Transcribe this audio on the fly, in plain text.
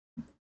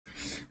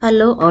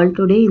Hello all,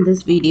 today in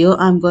this video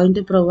I'm going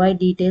to provide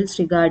details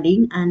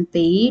regarding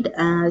unpaid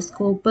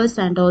Scopus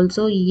and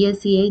also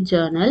ESEA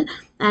journal.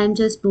 I'm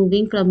just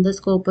moving from the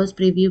Scopus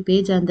preview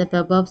page and the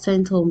Web of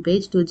Science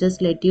homepage to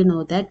just let you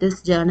know that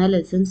this journal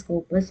is in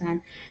Scopus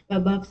and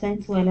Web of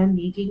Science while I'm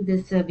making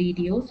this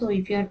video. So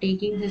if you are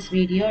taking this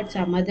video at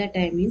some other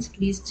timings,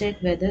 please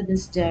check whether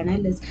this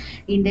journal is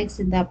indexed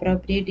in the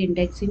appropriate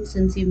indexing,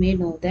 since you may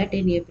know that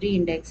in every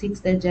indexing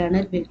the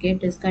journal will get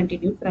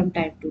discontinued from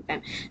time to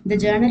time. The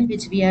journal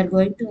which we are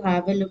going to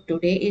have a look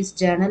today is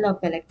Journal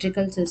of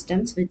Electrical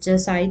Systems, which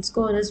side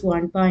score is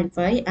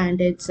 1.5 and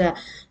its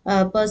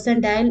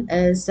percentile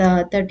is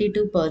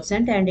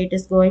 32%, and it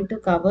is going to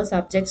cover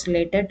subjects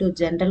related to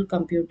general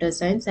computer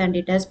science, and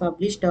it has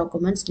published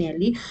documents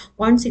nearly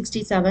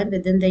 167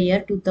 within the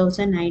year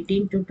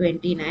 2019 to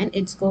 29.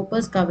 Its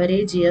Scopus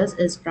coverage years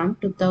is from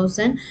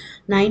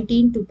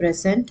 2019 to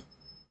present,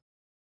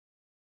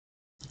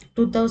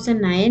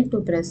 2009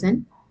 to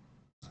present.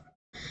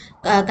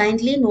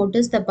 Kindly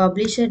notice the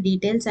publisher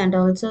details and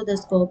also the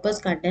Scopus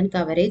content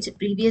coverage.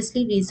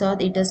 Previously, we saw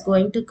it is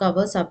going to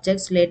cover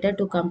subjects related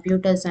to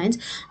computer science.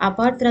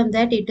 Apart from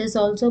that, it is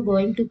also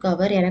going to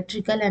cover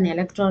electrical and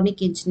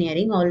electronic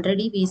engineering.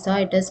 Already, we saw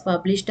it has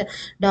published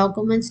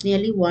documents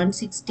nearly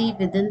 160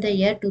 within the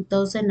year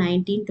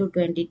 2019 to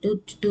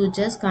 22. To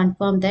just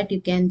confirm that, you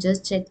can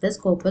just check the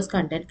Scopus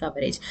content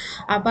coverage.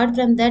 Apart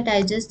from that,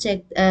 I just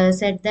said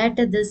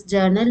that this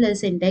journal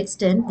is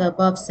indexed in Web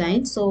of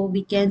Science, so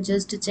we can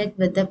just check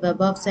with the Web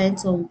of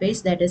Science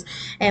homepage, that is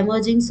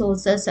emerging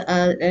sources.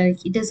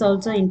 It is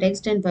also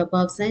indexed in Web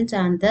of Science,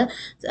 and the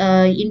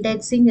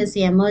indexing is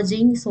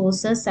emerging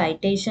sources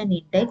citation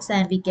index,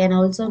 and we can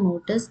also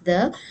notice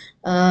the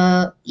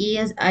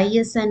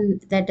ISN,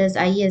 that is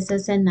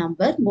ISSN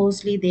number.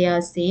 Mostly they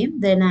are same.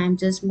 Then I'm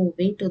just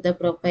moving to the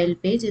profile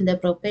page. In the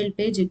profile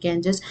page, you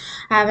can just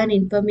have an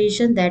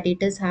information that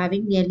it is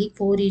having nearly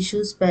 4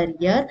 issues per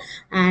year,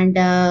 and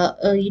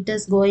it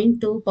is going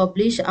to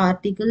publish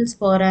articles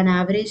for an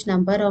average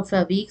number of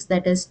weeks,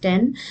 that is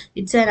 10.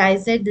 It's an, I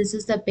said this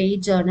is the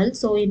paid journal.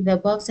 So in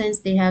Web of Science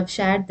they have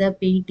shared the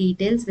paid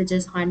details, which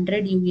is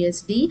 100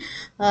 USD.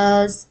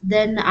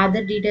 Then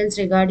other details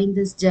regarding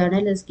this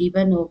journal is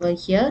given over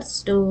here.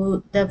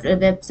 To the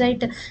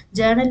website,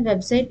 journal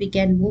website, we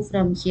can move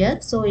from here,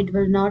 so it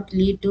will not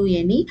lead to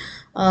any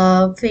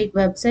fake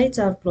websites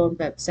or clone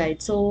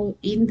websites. So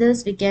in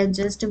this we can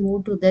just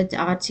move to the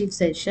archive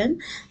session.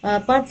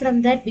 Apart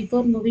from that,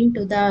 before moving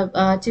to the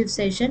archive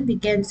session, we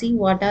can see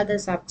what are the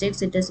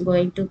subjects it is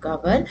going to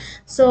cover.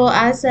 So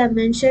as I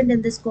mentioned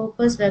in the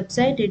Scopus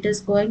website, it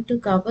is going to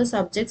cover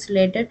subjects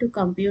related to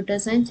computer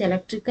science,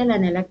 electrical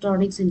and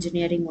electronics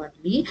engineering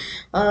only.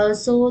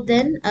 So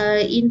then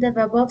in the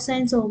Web of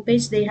Science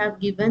homepage, they have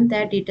given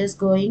that it is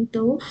going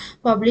to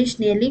publish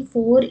nearly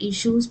 4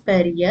 issues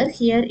per year.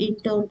 Here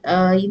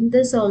in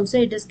this also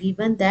it is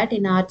given that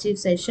in archive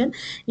session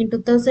in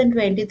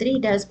 2023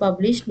 it has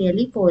published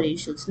nearly 4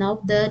 issues.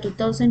 Now the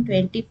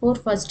 2024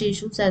 first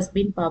issues has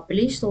been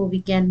published, so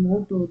we can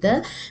move to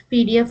the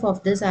PDF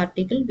of this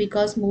article,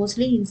 because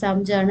mostly in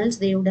some journals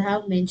they would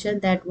have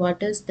mentioned that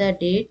what is the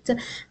date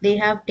they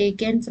have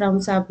taken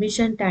from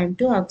submission time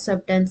to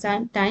acceptance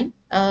and time.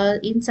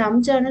 In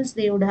some journals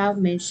they would have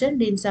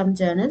mentioned, in some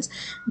journals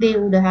they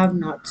would have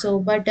not. So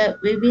but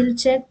we will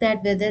check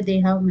that whether they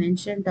have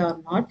mentioned or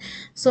not.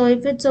 So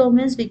if it's so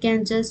means, we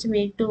can just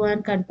make to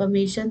one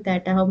confirmation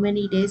that how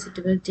many days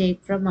it will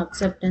take from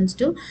acceptance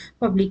to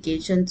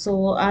publication.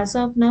 So as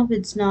of now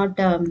it's not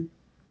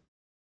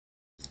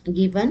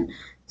given.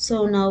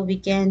 So now we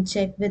can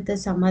check with the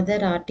some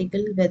other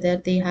article whether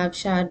they have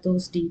shared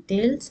those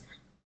details.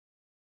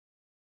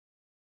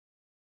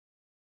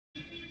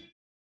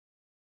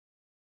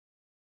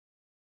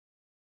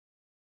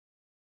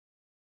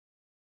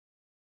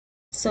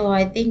 So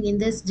I think in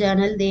this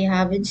journal they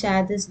haven't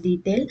shared this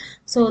detail.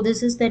 So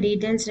this is the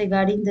details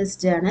regarding this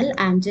journal.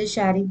 I'm just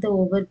sharing the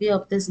overview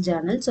of this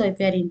journal. So if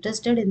you are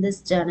interested in this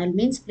journal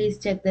means, please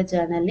check the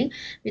journal link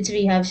which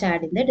we have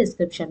shared in the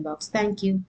description box. Thank you.